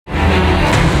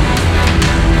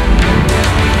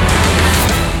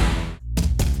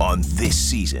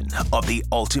season of The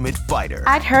Ultimate Fighter.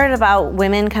 I'd heard about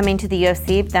women coming to the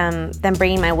UFC, them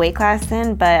bringing my weight class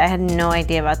in, but I had no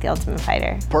idea about The Ultimate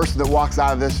Fighter. The person that walks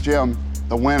out of this gym,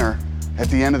 the winner, at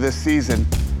the end of this season,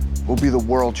 will be the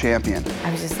world champion.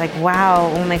 I was just like,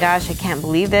 wow, oh my gosh, I can't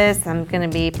believe this. I'm gonna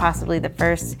be possibly the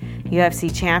first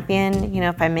UFC champion, you know,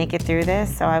 if I make it through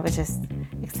this. So I was just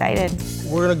excited.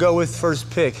 We're gonna go with first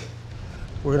pick.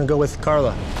 We're gonna go with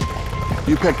Carla.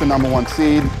 You picked the #1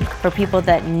 seed. For people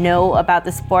that know about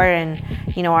the sport and,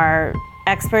 you know, are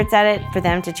experts at it, for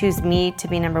them to choose me to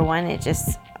be #1, it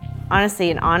just,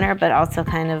 honestly, an honor, but also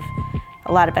kind of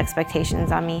a lot of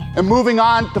expectations on me. And moving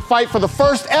on to fight for the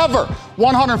first ever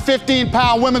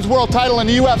 115-pound women's world title in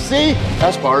the UFC,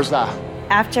 Esparza.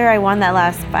 After I won that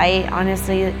last fight,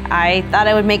 honestly, I thought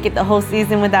I would make it the whole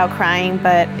season without crying,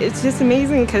 but it's just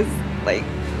amazing because, like,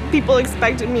 people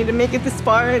expected me to make it this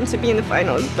far and to be in the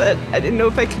finals, but I didn't know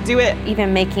if I could do it.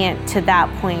 Even making it to that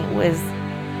point was,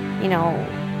 you know,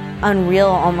 unreal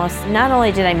almost. Not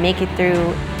only did I make it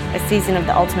through a season of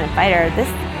The Ultimate Fighter, this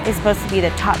is supposed to be the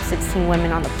top 16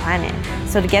 women on the planet.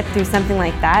 So to get through something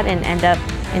like that and end up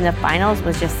in the finals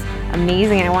was just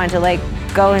amazing. I wanted to like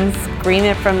go and scream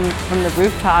it from the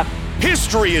rooftop.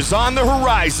 History is on the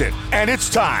horizon, and it's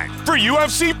time for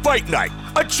UFC Fight Night.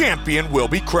 A champion will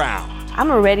be crowned. I'm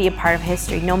already a part of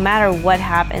history. No matter what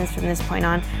happens from this point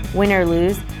on, win or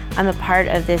lose, I'm a part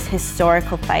of this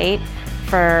historical fight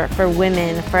for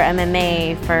women, for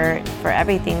MMA, for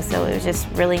everything. So it was just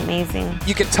really amazing.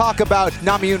 You can talk about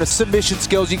Namajunas' submission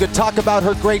skills, you can talk about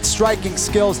her great striking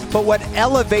skills, but what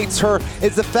elevates her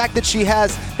is the fact that she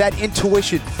has that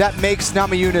intuition that makes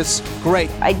Namajunas great.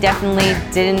 I definitely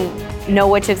didn't know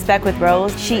what to expect with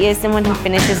Rose. She is someone who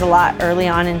finishes a lot early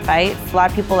on in fights. A lot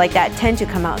of people like that tend to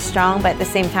come out strong, but at the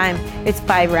same time, it's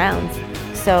 5 rounds.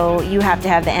 So you have to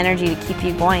have the energy to keep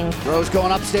you going. Rose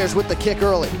going upstairs with the kick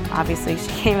early. Obviously, she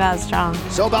came out strong.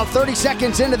 So about 30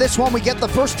 seconds into this one, we get the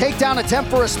first takedown attempt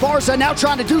for Esparza, now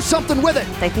trying to do something with it.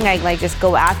 I think I like just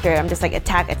go after it. I'm just like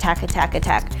attack, attack, attack,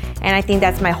 attack. And I think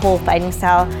that's my whole fighting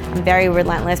style. I'm very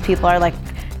relentless. People are like,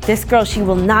 this girl, she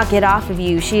will not get off of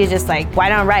you. She is just like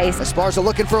white on rice. Esparza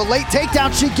looking for a late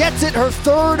takedown. She gets it, her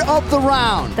 3rd of the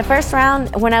round. The first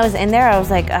round, when I was in there, I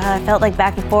was like, I felt like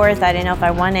back and forth. I didn't know if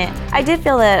I won it. I did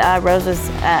feel that Rose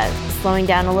was slowing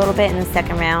down a little bit in the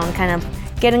 2nd round, kind of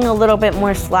getting a little bit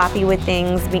more sloppy with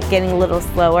things, getting a little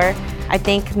slower. I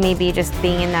think maybe just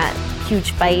being in that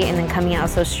huge fight and then coming out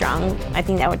so strong, I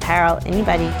think that would tire out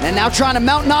anybody. And now trying to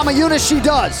mount Namajunas, she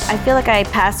does. I feel like I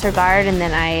passed her guard and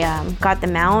then I got the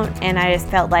mount, and I just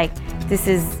felt like this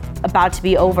is about to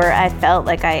be over. I felt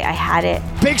like I had it.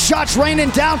 Big shots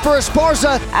raining down for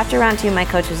Esparza. After round 2, my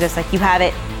coach was just like, you have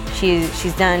it.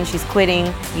 She's done, she's quitting.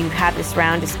 You have this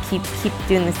round, just keep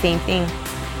doing the same thing.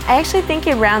 I actually think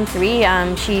in round 3,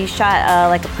 she shot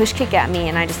like a push kick at me,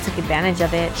 and I just took advantage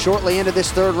of it. Shortly into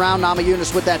this 3rd round,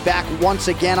 Namajunas with that back once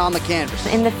again on the canvas.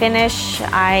 In the finish,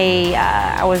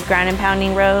 I was ground and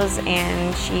pounding Rose,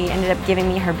 and she ended up giving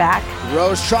me her back.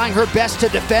 Rose trying her best to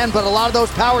defend, but a lot of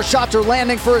those power shots are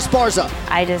landing for Esparza.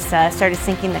 I just started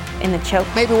sinking in the choke.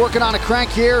 Maybe working on a crank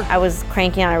here. I was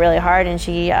cranking on it really hard, and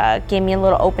she gave me a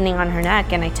little opening on her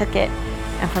neck, and I took it.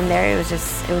 And from there, it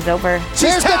was over.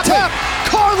 There's the tap!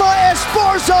 Carla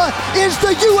Esparza is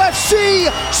the UFC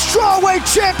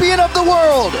strawweight champion of the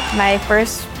world! My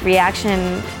first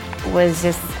reaction was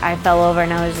just, I fell over,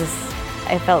 and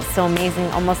I felt so amazing,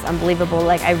 almost unbelievable.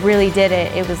 Like, I really did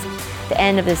it. It was the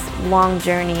end of this long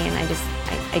journey, and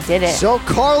I did it. So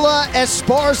Carla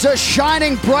Esparza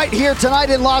shining bright here tonight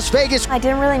in Las Vegas. I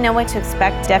didn't really know what to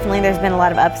expect. Definitely there's been a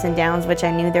lot of ups and downs, which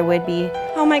I knew there would be.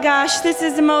 Oh my gosh, this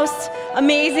is the most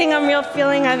amazing, unreal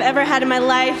feeling I've ever had in my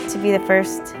life. To be the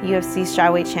first UFC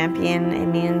strawweight champion, it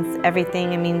means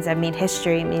everything. It means I've made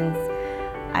history. It means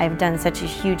I've done such a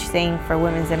huge thing for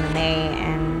women's MMA,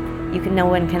 and no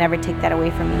one can ever take that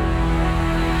away from me.